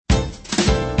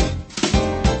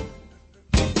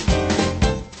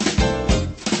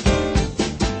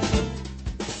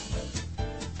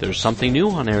There's something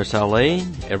new on Airs LA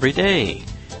every day.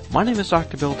 My name is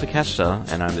Dr. Bill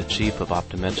Takeshita, and I'm the Chief of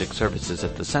Optometric Services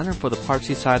at the Center for the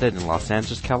Farsighted in Los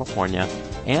Angeles, California,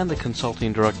 and the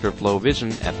Consulting Director of Low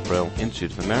Vision at the Braille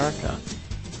Institute of America.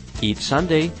 Each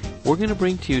Sunday, we're going to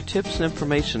bring to you tips and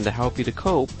information to help you to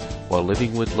cope while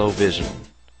living with low vision.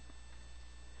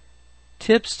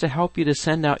 Tips to help you to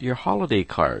send out your holiday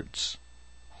cards.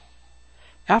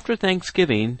 After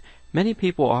Thanksgiving, many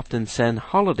people often send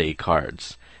holiday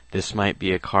cards. This might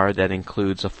be a card that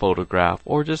includes a photograph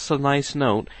or just a nice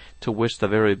note to wish the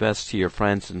very best to your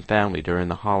friends and family during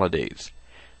the holidays.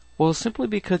 Well, simply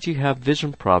because you have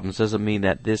vision problems doesn't mean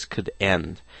that this could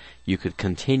end. You could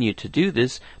continue to do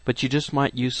this, but you just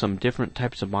might use some different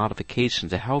types of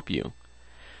modifications to help you.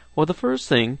 Well, the first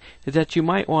thing is that you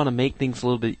might want to make things a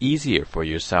little bit easier for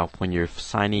yourself when you're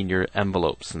signing your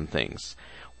envelopes and things.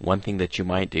 One thing that you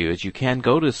might do is you can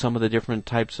go to some of the different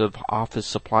types of office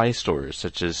supply stores,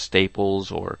 such as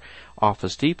Staples or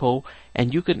Office Depot,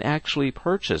 and you can actually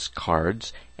purchase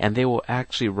cards, and they will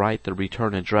actually write the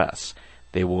return address.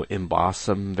 They will emboss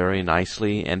them very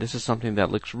nicely, and this is something that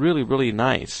looks really, really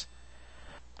nice.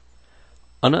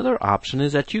 Another option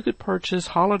is that you could purchase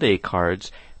holiday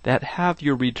cards that have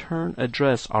your return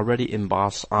address already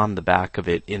embossed on the back of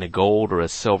it in a gold or a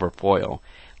silver foil.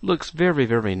 Looks very,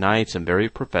 very nice and very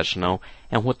professional,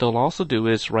 and what they'll also do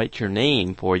is write your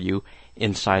name for you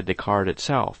inside the card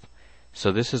itself.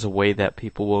 So this is a way that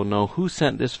people will know who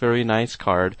sent this very nice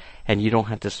card, and you don't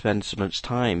have to spend so much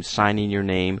time signing your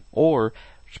name or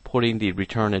putting the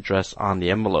return address on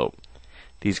the envelope.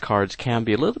 These cards can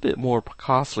be a little bit more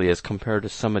costly as compared to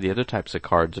some of the other types of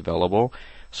cards available,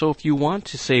 so if you want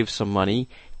to save some money,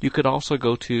 you could also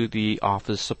go to the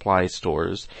office supply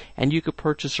stores and you could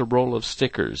purchase a roll of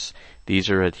stickers. These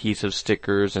are adhesive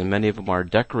stickers, and many of them are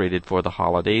decorated for the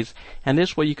holidays, and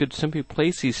this way you could simply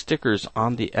place these stickers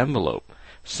on the envelope.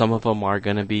 Some of them are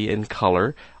going to be in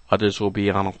color, others will be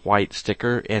on a white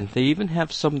sticker, and they even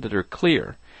have some that are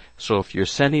clear. So if you're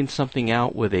sending something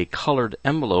out with a colored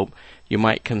envelope, you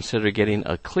might consider getting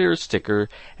a clear sticker,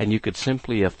 and you could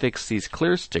simply affix these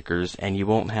clear stickers and you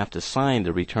won't have to sign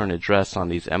the return address on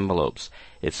these envelopes.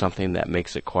 It's something that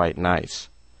makes it quite nice.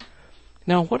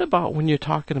 Now, what about when you're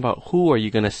talking about who are you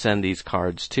going to send these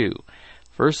cards to?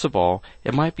 First of all,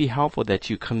 it might be helpful that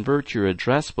you convert your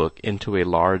address book into a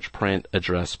large print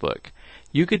address book.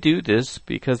 You could do this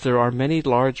because there are many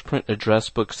large print address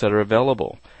books that are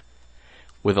available.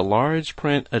 With a large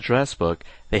print address book,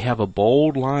 they have a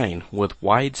bold line with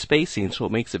wide spacing, so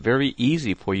it makes it very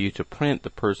easy for you to print the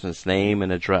person's name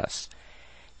and address.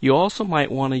 You also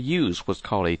might want to use what's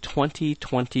called a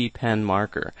 2020 pen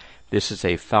marker. This is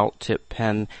a felt tip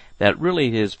pen that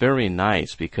really is very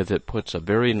nice because it puts a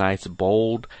very nice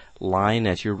bold line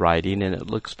as you're writing, and it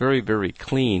looks very, very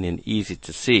clean and easy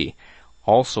to see.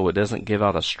 Also, it doesn't give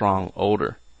out a strong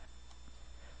odor.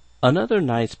 Another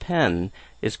nice pen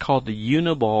is called the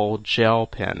Uniball Gel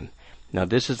Pen. Now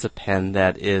this is a pen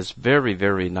that is very,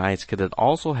 very nice because it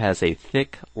also has a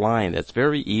thick line that's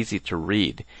very easy to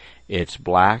read. It's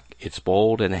black, it's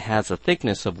bold, and it has a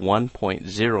thickness of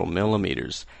 1.0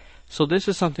 millimeters. So this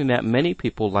is something that many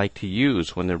people like to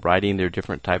use when they're writing their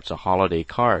different types of holiday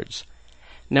cards.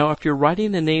 Now if you're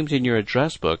writing the names in your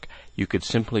address book, you could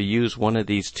simply use one of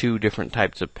these two different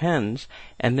types of pens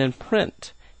and then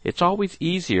print. It's always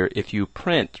easier if you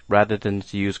print rather than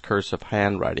to use cursive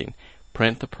handwriting.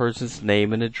 Print the person's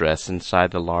name and address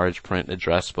inside the large print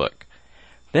address book.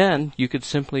 Then you could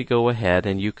simply go ahead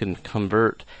and you can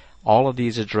convert all of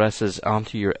these addresses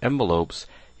onto your envelopes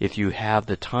if you have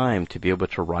the time to be able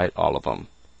to write all of them.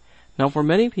 Now for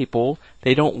many people,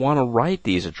 they don't want to write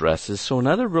these addresses, so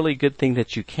another really good thing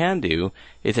that you can do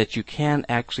is that you can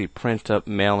actually print up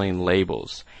mailing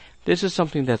labels. This is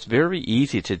something that's very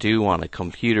easy to do on a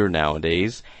computer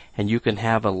nowadays, and you can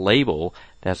have a label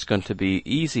that's going to be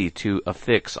easy to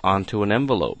affix onto an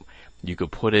envelope. You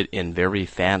could put it in very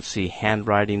fancy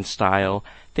handwriting style,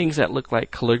 things that look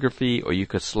like calligraphy, or you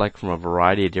could select from a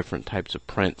variety of different types of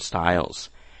print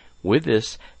styles. With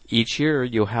this, each year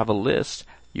you'll have a list.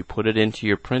 You put it into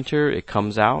your printer, it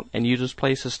comes out, and you just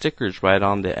place the stickers right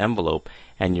on the envelope,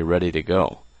 and you're ready to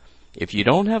go. If you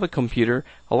don't have a computer,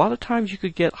 a lot of times you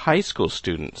could get high school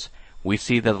students. We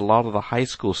see that a lot of the high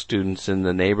school students in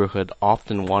the neighborhood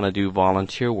often want to do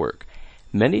volunteer work.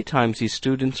 Many times these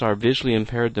students are visually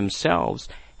impaired themselves,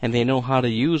 and they know how to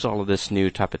use all of this new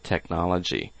type of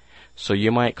technology. So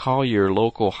you might call your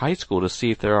local high school to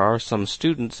see if there are some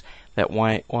students that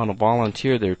might want to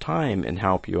volunteer their time and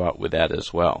help you out with that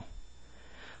as well.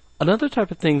 Another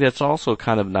type of thing that's also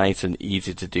kind of nice and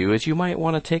easy to do is you might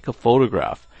want to take a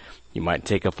photograph. You might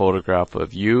take a photograph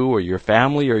of you or your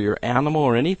family or your animal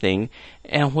or anything.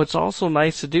 And what's also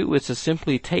nice to do is to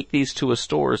simply take these to a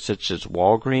store such as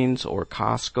Walgreens or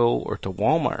Costco or to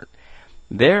Walmart.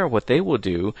 There, what they will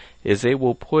do is they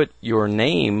will put your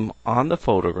name on the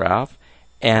photograph,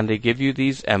 and they give you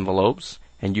these envelopes,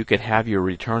 and you could have your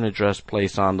return address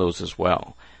placed on those as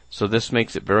well. So this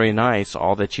makes it very nice.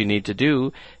 All that you need to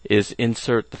do is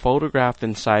insert the photograph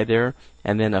inside there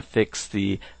and then affix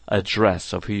the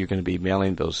address of who you're going to be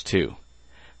mailing those to.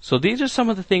 So these are some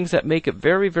of the things that make it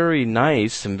very, very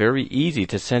nice and very easy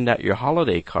to send out your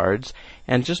holiday cards.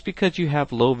 And just because you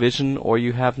have low vision or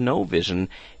you have no vision,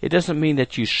 it doesn't mean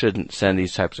that you shouldn't send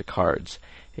these types of cards.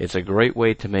 It's a great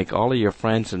way to make all of your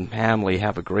friends and family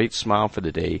have a great smile for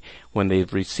the day when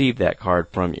they've received that card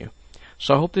from you.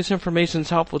 So I hope this information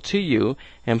is helpful to you,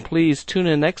 and please tune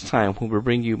in next time when we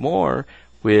bring you more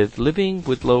with Living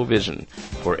with Low Vision.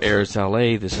 For AIRS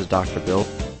LA, this is Dr. Bill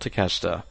Takeshita.